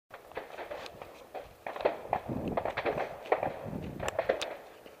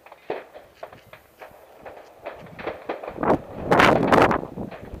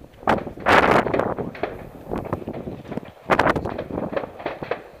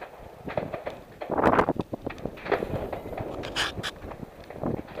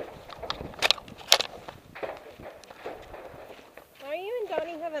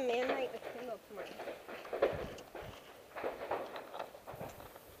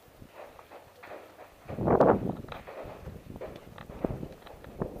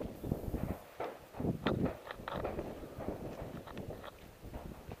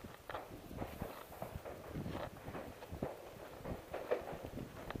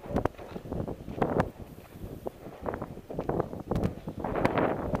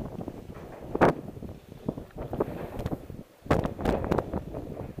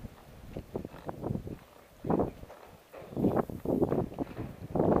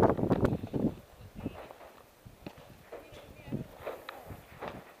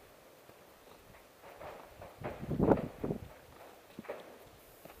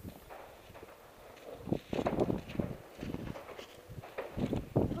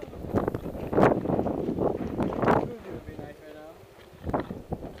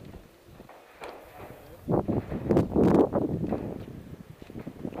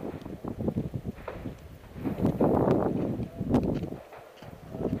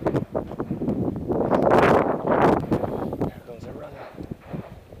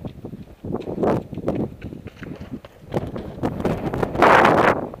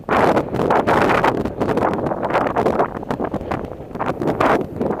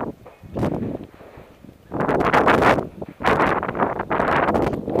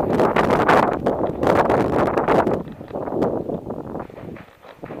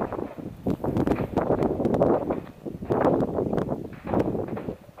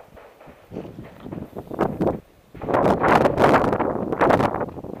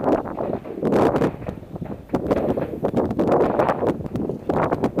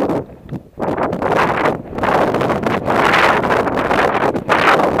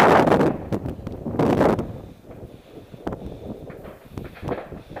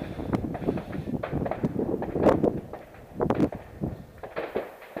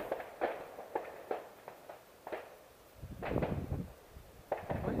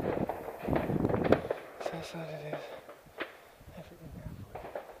that's what it is. I freaking halfway.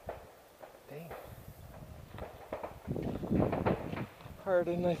 Dang.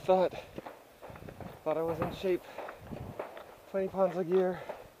 Harder than I thought. Thought I was in shape. 20 pounds of gear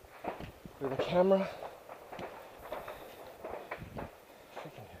with a camera.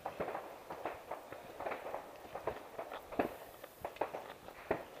 Freaking heavy.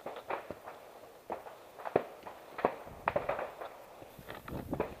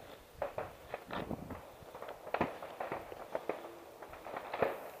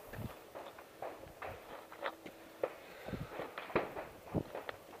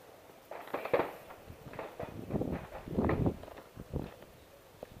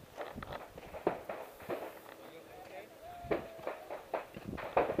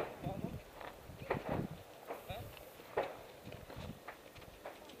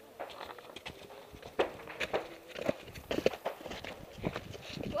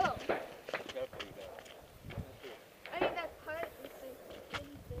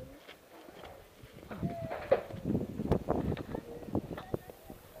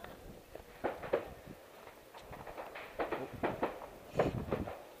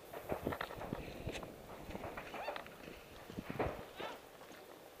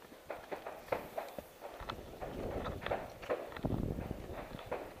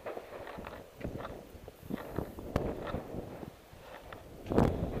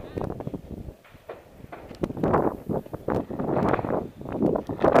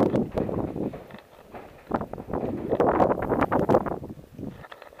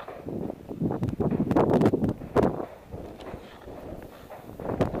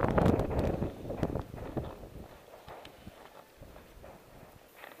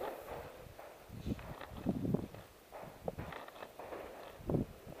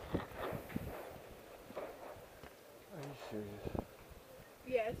 Serious.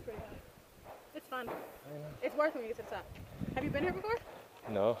 Yeah, it's pretty hot. It's fun. I know. It's worth it when you get to the top. Have you been here before?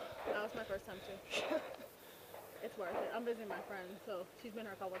 No. No, it's my first time too. It's worth it. I'm visiting my friend, so she's been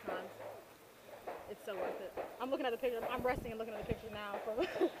here a couple of times. It's so worth it. I'm looking at the picture. I'm resting and looking at the picture now from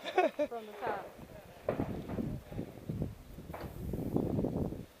from the top.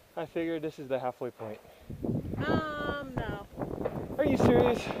 I figured this is the halfway point. No. Are you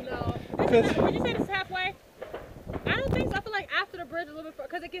serious? No. Would you say this is halfway? I don't think so. I feel like after the bridge a little bit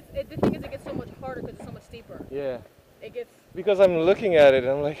further, because the thing is it gets so much harder because it's so much steeper. Yeah. It gets. Because I'm looking at it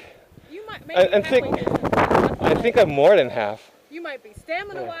and I'm like. You might maybe I think I'm more than half. You might be.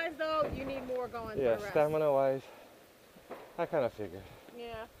 Stamina wise though, you need more going. Yeah, for the rest. stamina wise. I kind of figured.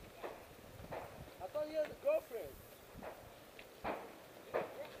 Yeah. I thought you had a girlfriend.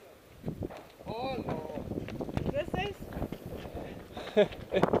 Oh no. This is. At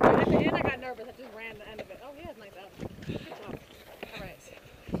the end, I got nervous. I just ran the end of it. Oh, yeah, it's nice out. Good job. All right.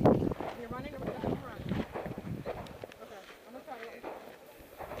 You're running or you're running? Okay, I'm gonna try it.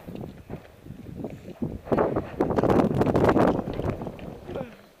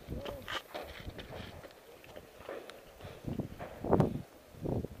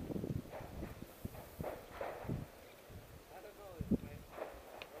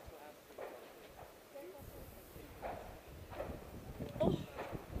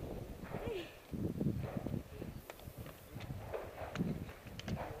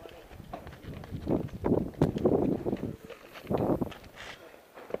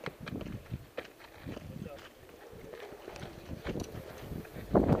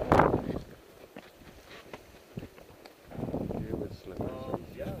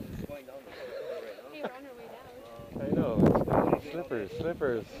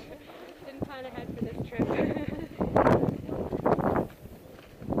 Slippers. Didn't plan ahead for this trip.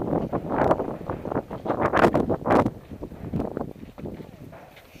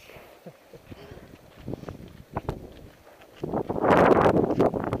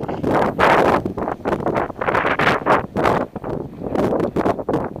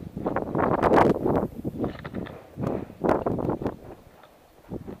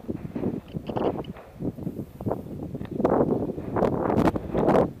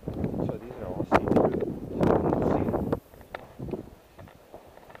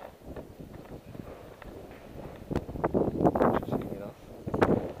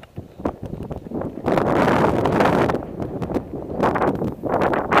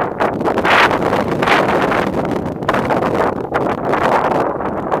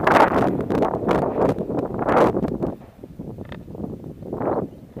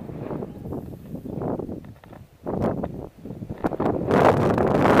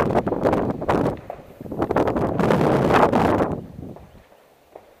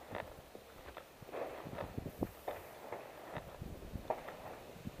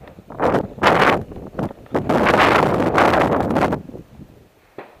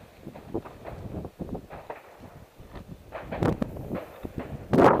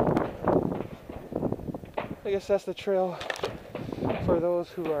 I guess that's the trail for those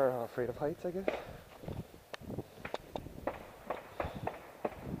who are afraid of heights, I guess.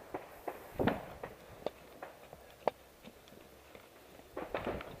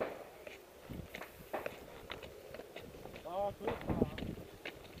 Oh, good.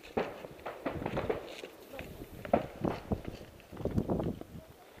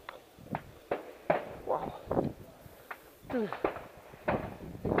 Wow.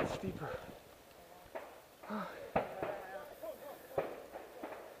 It gets steeper.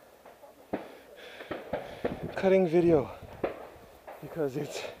 Cutting video because I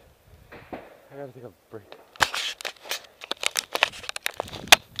gotta take a break.